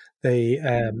 They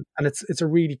and it's a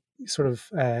really sort of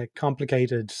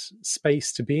complicated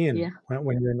space to be in Yeah.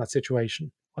 when you're in that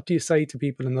situation. What do you say to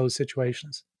people in those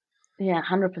situations? Yeah,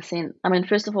 100%. I mean,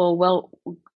 first of all,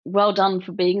 well done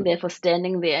for being there, for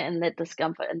standing there in that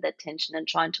discomfort and that tension and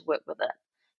trying to work with it.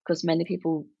 Because many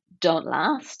people don't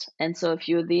last. And so if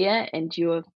you're there and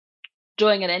you're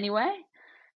doing it anyway,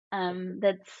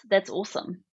 that's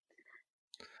awesome.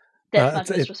 That's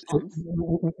my first response.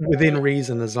 Within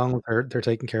reason, as long as they're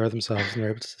taking care of themselves and they're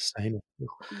able to sustain it.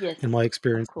 Yes, In my of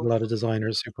experience, there's a course. lot of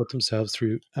designers who put themselves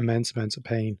through immense amounts of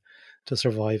pain to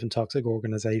survive in toxic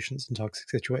organizations and toxic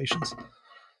situations.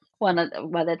 Well, I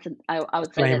would say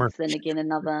Disclaimer, that's then again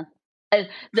another. Uh,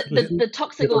 the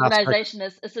toxic little asterisk. organization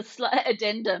is a slight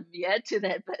addendum, yeah, to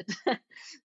that bit.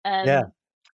 Yeah. um,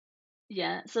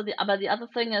 yeah. So but the other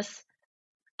thing is,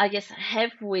 I guess,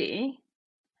 have we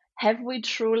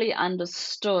truly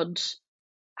understood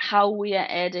how we are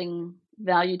adding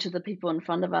value to the people in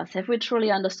front of us? Have we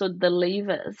truly understood the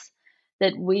levers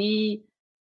that we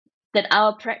that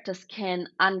our practice can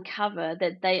uncover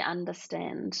that they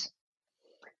understand?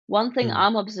 One thing Mm.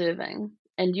 I'm observing,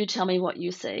 and you tell me what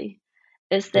you see,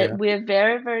 is that Yeah. we're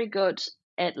very, very good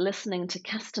at listening to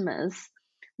customers.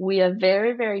 We are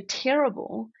very, very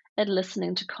terrible at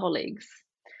listening to colleagues.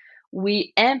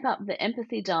 We amp up the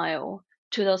empathy dial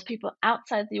to those people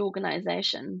outside the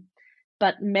organization,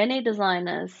 but many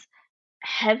designers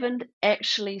haven't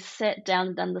actually sat down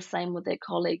and done the same with their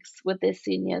colleagues, with their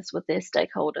seniors, with their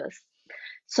stakeholders.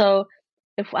 So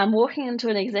if I'm walking into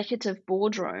an executive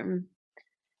boardroom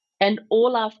and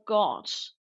all I've got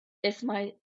is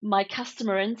my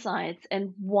customer insights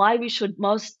and why we should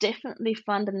most definitely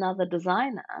fund another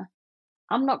designer,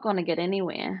 I'm not going to get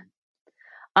anywhere.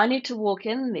 I need to walk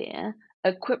in there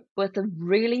equipped with a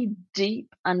really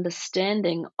deep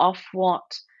understanding of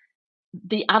what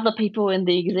the other people in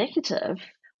the executive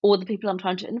or the people I'm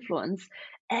trying to influence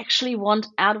actually want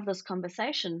out of this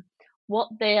conversation, what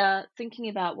they are thinking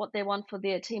about, what they want for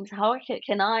their teams. How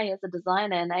can I, as a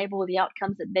designer, enable the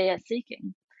outcomes that they are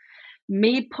seeking?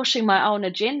 Me pushing my own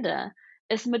agenda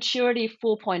is maturity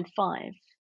 4.5.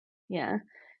 Yeah.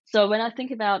 So when I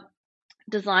think about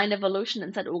design evolution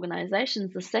inside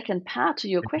organizations, the second part to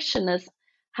your question is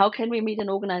how can we meet an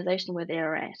organization where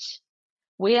they're at?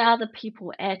 Where are the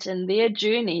people at in their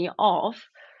journey of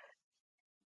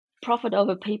profit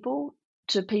over people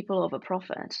to people over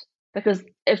profit? Because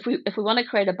if we want to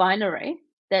create a binary,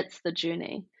 that's the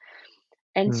journey.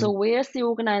 And so Mm. where's the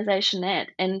organization at?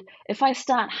 And if I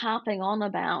start harping on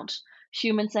about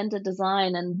human-centered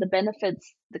design and the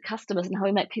benefits, the customers, and how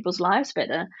we make people's lives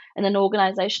better, and an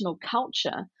organizational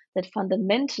culture that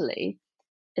fundamentally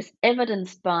is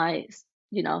evidenced by,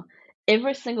 you know,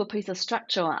 every single piece of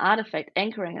structure or artifact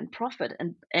anchoring in profit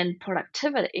and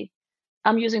productivity,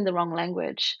 I'm using the wrong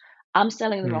language. I'm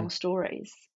selling the Mm. wrong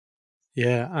stories.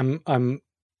 Yeah,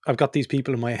 I've got these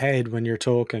people in my head when you're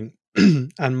talking,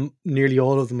 and nearly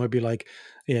all of them would be like,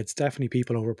 "Yeah, it's definitely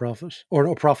people over profit,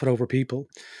 or profit over people."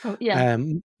 Yeah,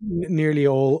 Nearly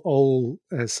all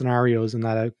scenarios in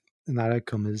that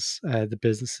outcome is the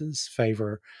businesses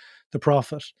favor the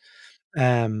profit.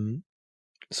 Um,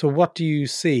 so, what do you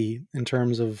see in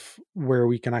terms of where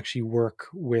we can actually work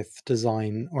with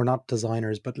design, or not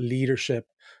designers, but leadership,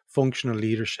 functional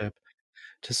leadership,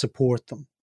 to support them,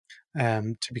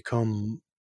 to become,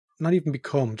 not even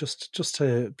become, just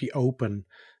to be open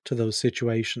to those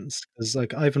situations? Because,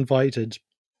 like, I've invited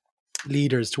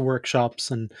leaders to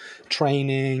workshops and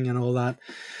training and all that,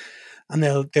 and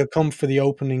they'll come for the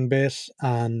opening bit,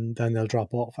 and then they'll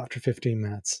drop off after 15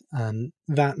 minutes, and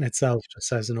that in itself just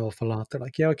says an awful lot. They're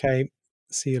like, "Yeah, okay,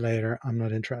 see you later, I'm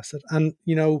not interested." And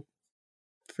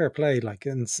fair play, like,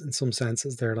 in some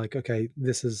senses they're like, "Okay,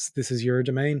 this is your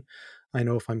domain. I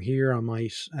know if I'm here I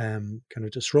might kind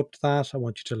of disrupt that. I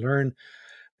want you to learn."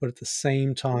 But at the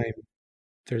same time,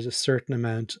 there's a certain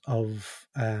amount of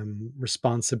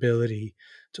responsibility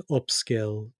to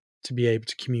upskill, to be able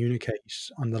to communicate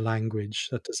on the language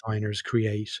that designers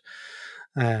create.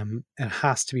 It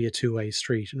has to be a two-way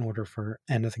street in order for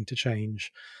anything to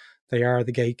change. They are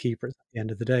the gatekeepers at the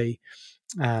end of the day.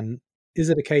 And is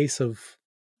it a case of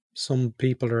some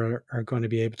people are going to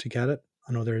be able to get it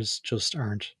and others just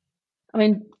aren't? I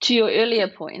mean, to your earlier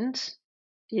point,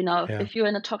 Yeah. if you're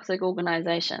in a toxic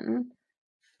organization,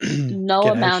 no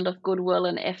Get out. amount of goodwill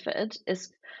and effort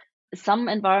is, some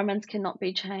environments cannot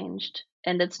be changed,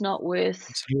 and it's not worth,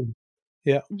 Absolutely.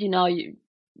 Yeah,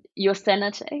 your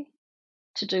sanity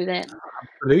to do that.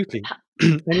 absolutely. Pa-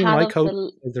 Any of Part my of coaches,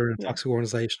 the if they're in a Yeah, toxic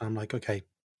organization, I'm like, okay,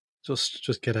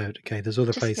 just get out. Okay, there's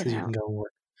other just get places you can out. go and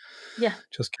work. Yeah,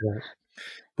 Just get out.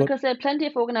 But because there are plenty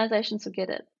of organizations who get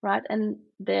it, right? And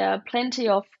there are plenty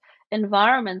of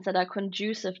environments that are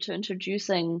conducive to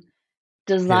introducing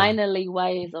yeah, designerly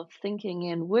ways of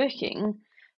thinking and working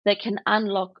that can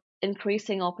unlock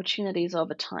increasing opportunities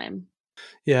over time.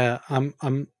 yeah.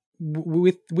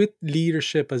 With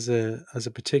leadership as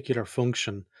a particular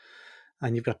function,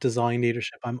 and you've got design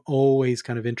leadership. I'm always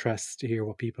kind of interested to hear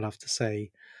what people have to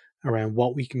say around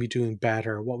what we can be doing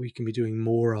better, what we can be doing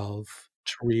more of,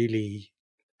 to really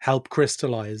help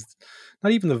crystallize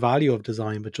not even the value of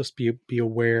design, but just be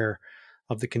aware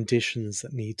of the conditions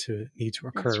that need to That's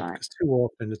occur, right. because too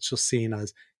often it's just seen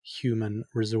as human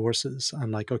resources,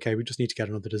 and like, okay, we just need to get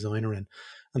another designer in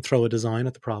and throw a design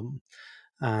at the problem.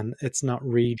 And it's not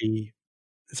really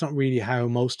how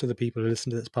most of the people who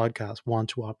listen to this podcast want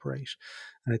to operate.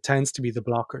 And it tends to be the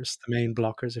blockers, the main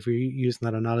blockers. If we're using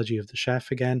that analogy of the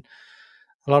chef again,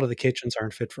 a lot of the kitchens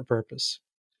aren't fit for purpose.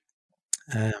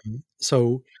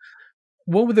 So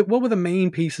what were the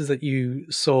main pieces that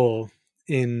you saw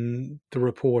in the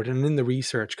report and in the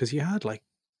research? Because you had like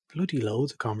bloody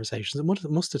loads of conversations.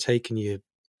 Must have taken you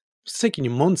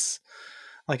months.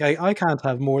 Like I can't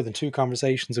have more than 2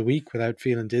 conversations a week without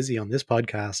feeling dizzy on this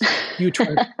podcast. You had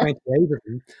 28 of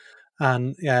them.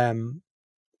 And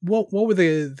what were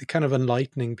the kind of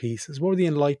enlightening pieces? What were the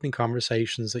enlightening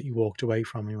conversations that you walked away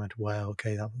from? And you went, wow,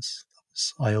 okay, that was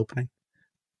eye opening.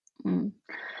 Mm.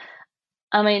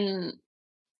 I mean,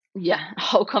 yeah,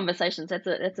 whole conversations.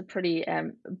 That's a pretty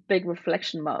big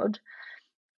reflection mode.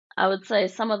 I would say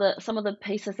some of the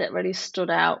pieces that really stood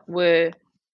out were,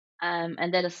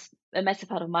 and that is a massive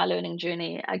part of my learning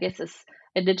journey, I guess, is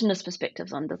Indigenous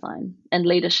perspectives on design and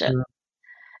leadership. Yeah.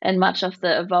 And much of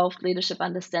the evolved leadership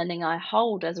understanding I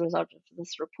hold as a result of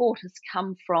this report has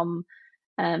come from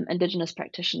Indigenous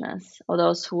practitioners or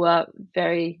those who are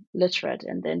very literate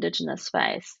in the Indigenous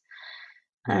space.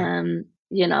 Yeah.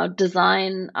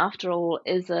 Design, after all,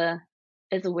 is a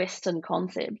Western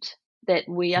concept that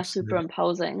we are Absolutely.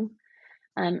 superimposing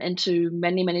into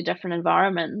many, many different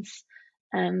environments,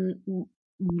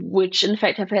 which in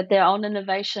fact have had their own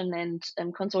innovation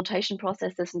and consultation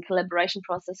processes and collaboration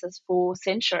processes for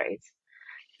centuries.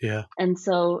 Yeah. And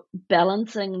so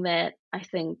balancing that, I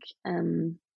think,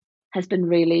 has been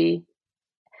really,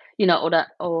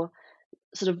 or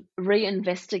sort of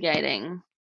reinvestigating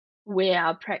where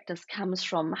our practice comes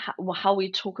from, how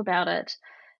we talk about it,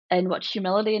 and what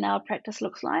humility in our practice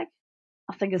looks like,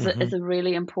 I think Hmm. is a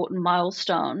really important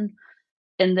milestone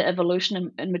in the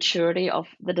evolution and maturity of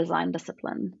the design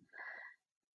discipline.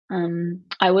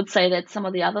 I would say that some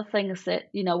of the other things that,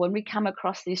 when we come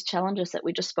across these challenges that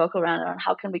we just spoke around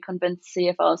how can we convince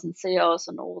CFOs and CEOs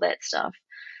and all that stuff,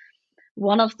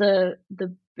 one of the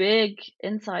big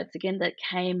insights again that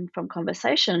came from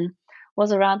conversation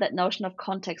was around that notion of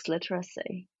context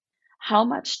literacy. How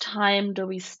much time do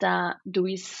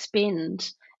we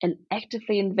spend and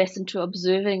actively invest into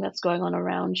observing what's going on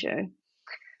around you?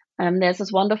 There's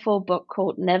this wonderful book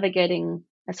called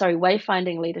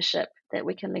Wayfinding Leadership that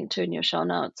we can link to in your show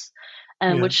notes,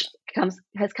 Yeah. which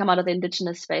has come out of the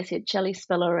Indigenous space here, Shelley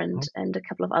Spiller and a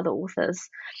couple of other authors.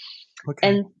 Okay.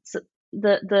 And so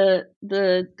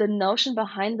the notion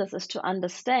behind this is to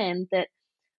understand that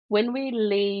when we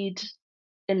lead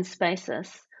in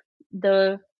spaces,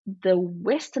 the the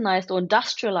westernized or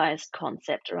industrialized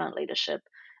concept around leadership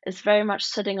is very much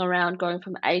sitting around going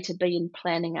from A to B and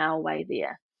planning our way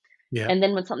there. Yeah. And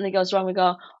then when something goes wrong, we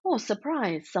go, oh,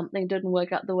 surprise, something didn't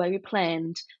work out the way we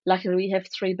planned. Luckily, we have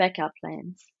 3 backup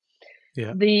plans.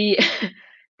 Yeah. The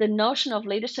the notion of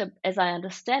leadership, as I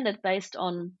understand it, based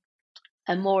on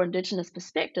a more indigenous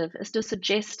perspective, is to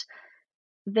suggest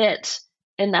that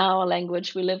in our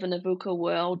language, we live in a VUCA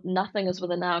world, nothing is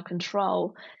within our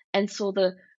control. And so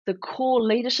the core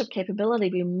leadership capability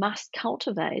we must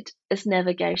cultivate is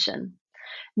navigation.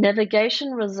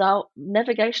 Navigation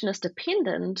is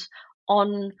dependent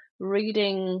on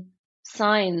reading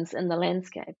signs in the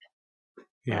landscape,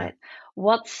 Yeah. right?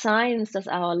 What signs does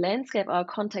our landscape, our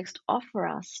context offer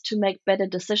us to make better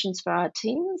decisions for our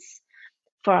teams,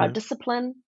 for our Yeah.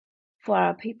 discipline, for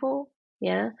our people?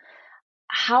 Yeah.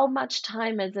 How much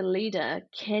time as a leader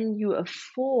can you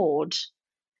afford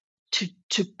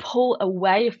to pull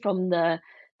away from the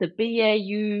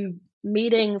BAU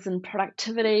meetings and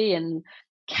productivity and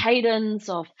cadence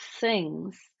of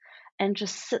things and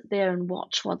just sit there and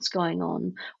watch what's going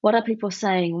on? What are people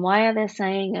saying? Why are they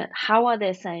saying it? How are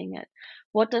they saying it?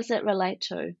 What does it relate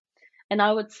to? And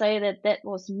I would say that that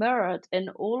was mirrored in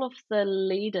all of the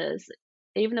leaders,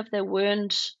 even if they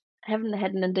haven't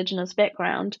had an indigenous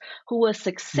background, who were Mm.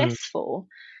 successful.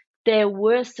 They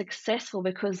were successful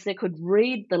because they could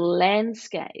read the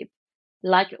landscape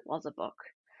like it was a book.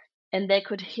 And they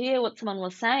could hear what someone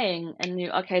was saying and knew,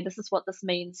 okay, this is what this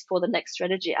means for the next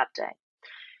strategy update.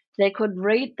 They could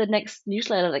read the next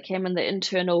newsletter that came in the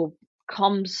internal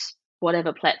comms,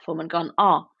 whatever platform, and gone,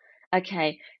 oh,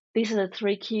 okay, these are the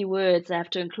 3 key words I have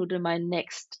to include in my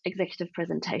next executive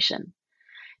presentation.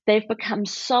 They've become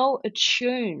so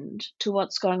attuned to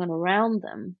what's going on around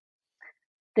them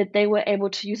that they were able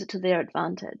to use it to their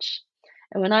advantage.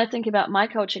 And when I think about my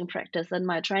coaching practice and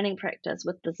my training practice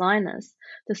with designers,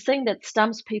 the thing that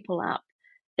stumps people up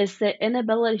is their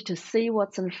inability to see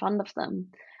what's in front of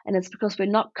them. And it's because we're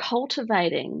not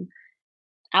cultivating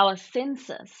our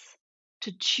senses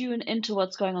to tune into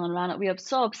what's going on around it. We are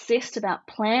so obsessed about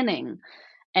planning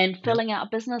and Yeah. filling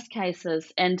out business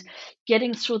cases and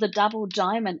getting through the double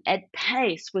diamond at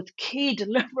pace with key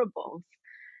deliverables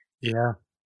Yeah.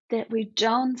 that we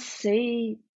don't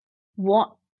see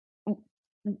what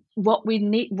what we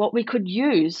need, what we could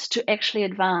use to actually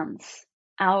advance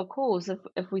our cause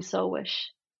if we so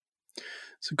wish.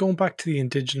 So going back to the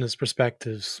indigenous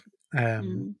perspectives,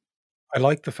 um, Mm, I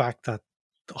like the fact that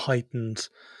the heightened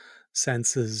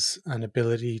senses and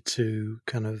ability to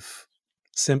kind of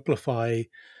simplify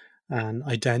and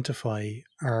identify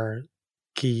are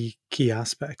key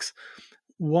aspects.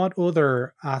 What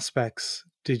other aspects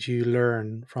did you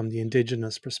learn from the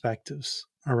indigenous perspectives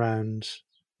around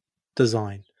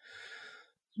design?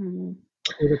 mm.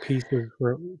 What other pieces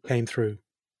came through?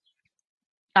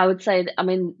 I would say that, I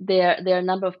mean, there are a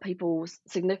number of people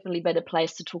significantly better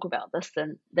placed to talk about this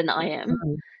than I am.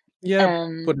 Mhm. Yeah,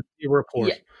 but Um, it's your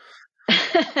report.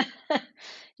 yeah.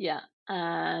 Yeah,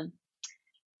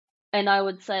 and I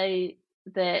would say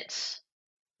that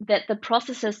the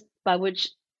processes by which,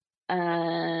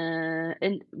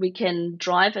 we can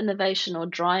drive innovation or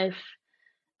drive,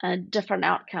 different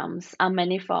outcomes are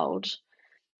manifold,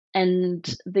 and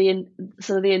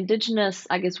the indigenous,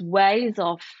 I guess, ways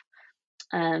of,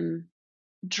 um,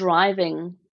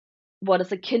 driving what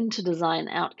is akin to design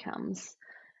outcomes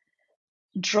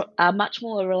are much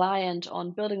more reliant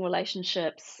on building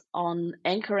relationships, on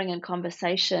anchoring in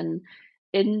conversation,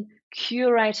 in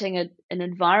curating an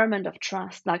environment of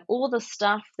trust. Like all the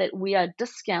stuff that we are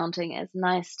discounting as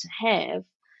nice to have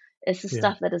is the Yeah,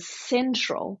 stuff that is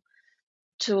central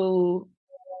to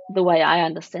the way I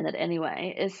understand it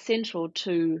anyway, is central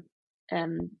to,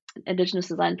 um, Indigenous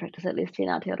design practice, at least here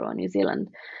in Aotearoa, New Zealand.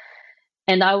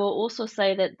 And I will also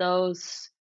say that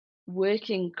those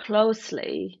working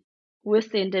closely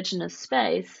with the Indigenous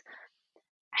space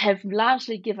have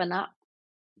largely given up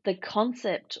the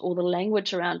concept or the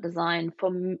language around design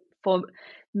for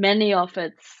many of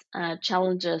its,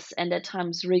 challenges and at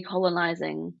times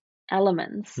recolonizing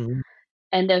elements, mhm,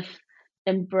 and have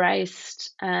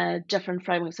embraced, different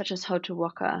frameworks such as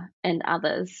Hotuwaka and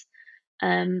others,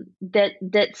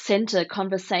 that center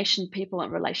conversation, people,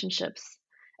 and relationships.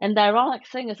 And the ironic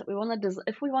thing is that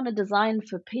if we want to design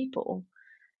for people,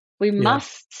 we yeah,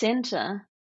 must center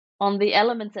on the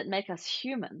elements that make us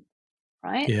human,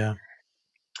 right? yeah,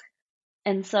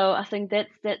 And so I think that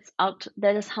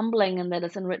is humbling and that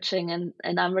is enriching,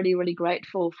 and I'm really, really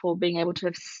grateful for being able to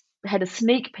have had a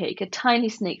sneak peek, a tiny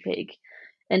sneak peek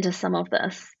into some of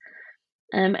this.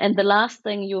 And the last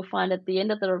thing you'll find at the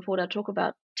end of the report, I talk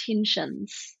about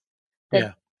tensions that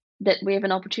yeah, we have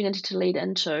an opportunity to lead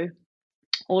into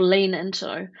or lean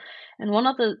into. And one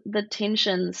of the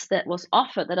tensions that was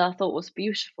offered that I thought was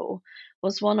beautiful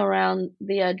was one around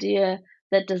the idea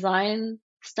that design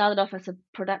started off as a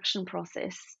production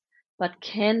process, but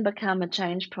can become a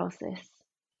change process.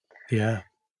 yeah,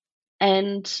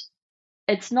 And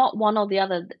it's not one or the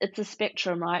other, it's a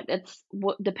spectrum, right? It's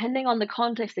depending on the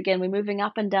context, again, we're moving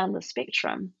up and down the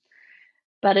spectrum.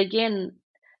 But again,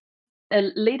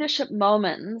 leadership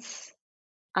moments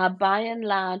are by and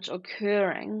large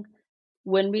occurring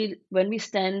when we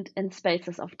stand in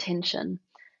spaces of tension.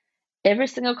 Every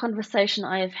single conversation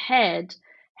I have had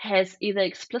has either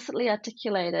explicitly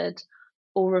articulated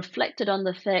or reflected on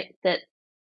the fact that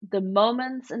the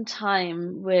moments in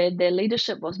time where their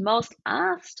leadership was most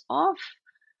asked of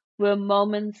were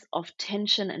moments of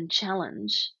tension and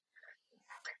challenge.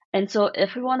 And so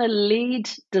if we want to lead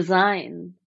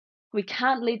design, we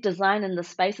can't lead design in the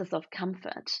spaces of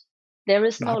comfort. There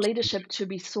is no absolutely, leadership to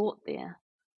be sought there.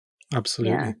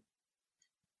 Yeah. absolutely.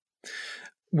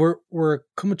 We're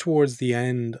coming towards the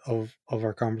end of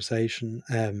our conversation.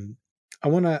 I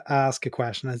want to ask a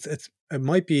question. It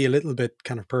might be a little bit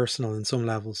kind of personal in some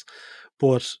levels,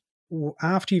 but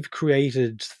after you've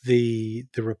created the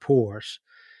report,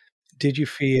 did you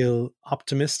feel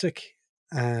optimistic?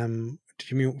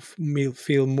 Did you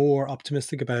feel more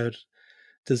optimistic about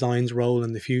design's role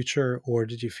in the future, or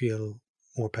did you feel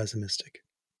more pessimistic?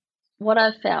 What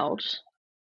I felt,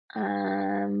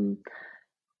 um,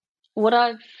 what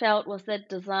I felt was that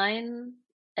design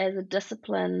as a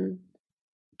discipline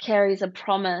carries a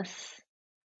promise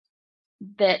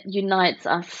that unites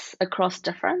us across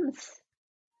difference.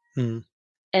 Mm,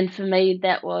 And for me,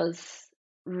 that was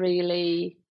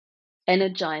really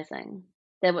energizing.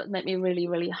 That would make me really,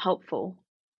 really hopeful.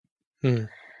 mm,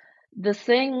 The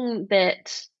thing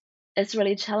that is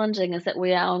really challenging is that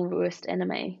we are our worst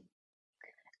enemy.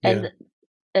 yeah, And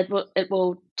it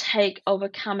will take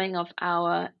overcoming of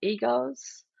our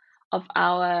egos, of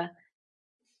our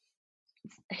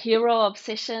hero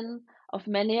obsession, of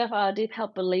many of our deep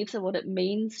held beliefs of what it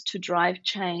means to drive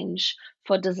change,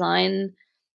 for design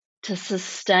to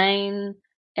sustain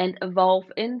and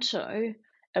evolve into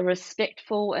a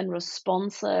respectful and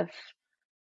responsive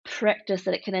practice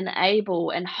that it can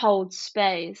enable and hold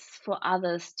space for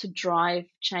others to drive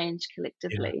change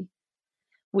yeah, collectively.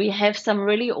 We have some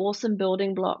really awesome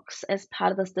building blocks as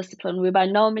part of this discipline. We're by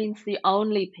no means the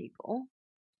only people.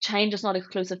 Change is not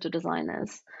exclusive to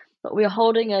designers, but we're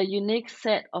holding a unique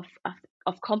set of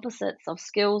composites, of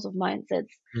skills, of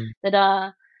mindsets Mm. that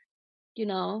are, you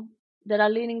know, that are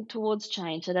leaning towards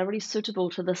change, that are really suitable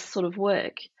to this sort of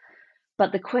work.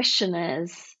 But the question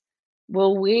is,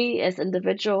 will we as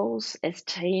individuals, as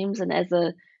teams, and as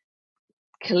a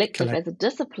collective, Collect. as a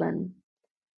discipline,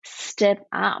 step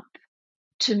up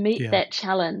to meet Yeah. that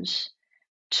challenge,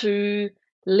 to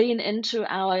lean into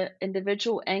our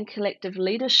individual and collective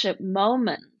leadership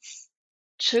moments,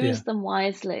 Yeah. choose them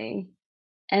wisely,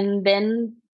 and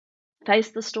then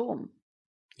face the storm.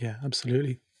 Yeah,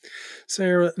 absolutely.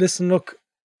 Sarah, listen, look,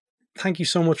 thank you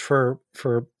so much for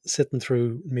sitting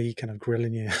through me kind of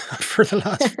grilling you for the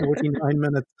last 49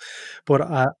 minutes. But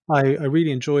I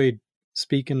really enjoyed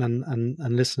speaking and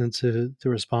listening to the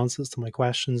responses to my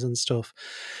questions and stuff.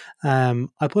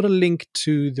 I put a link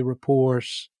to the report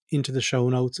into the show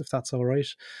notes if that's all right.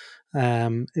 Is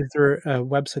there a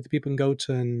website that people can go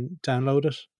to and download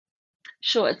it?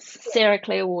 Sure, it's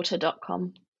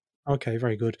sarahclearwater.com. Okay,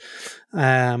 very good.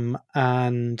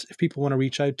 And if people want to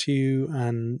reach out to you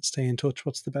and stay in touch,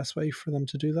 what's the best way for them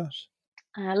to do that?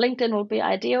 LinkedIn would be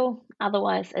ideal.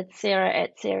 Otherwise, it's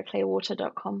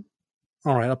sarah@sarahclearwater.com.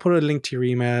 All right, I'll put a link to your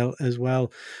email as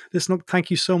well. Listen, look,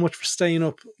 thank you so much for staying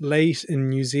up late in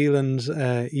New Zealand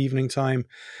evening time.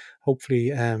 Hopefully,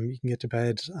 you can get to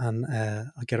bed and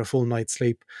get a full night's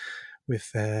sleep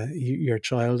with your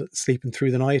child sleeping through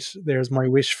the night. There's my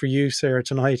wish for you, Sarah,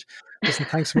 tonight. Listen,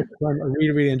 thanks so much for your time. I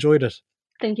really, really enjoyed it.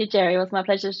 Thank you, Jerry. It was my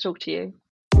pleasure to talk to you.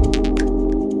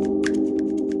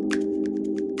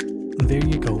 There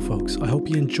you go, folks. I hope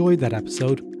you enjoyed that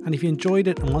episode. And if you enjoyed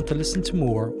it and want to listen to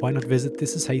more, why not visit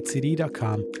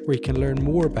thisishcd.com, where you can learn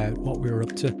more about what we're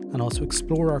up to and also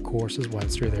explore our courses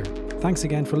whilst you're there. Thanks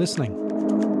again for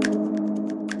listening.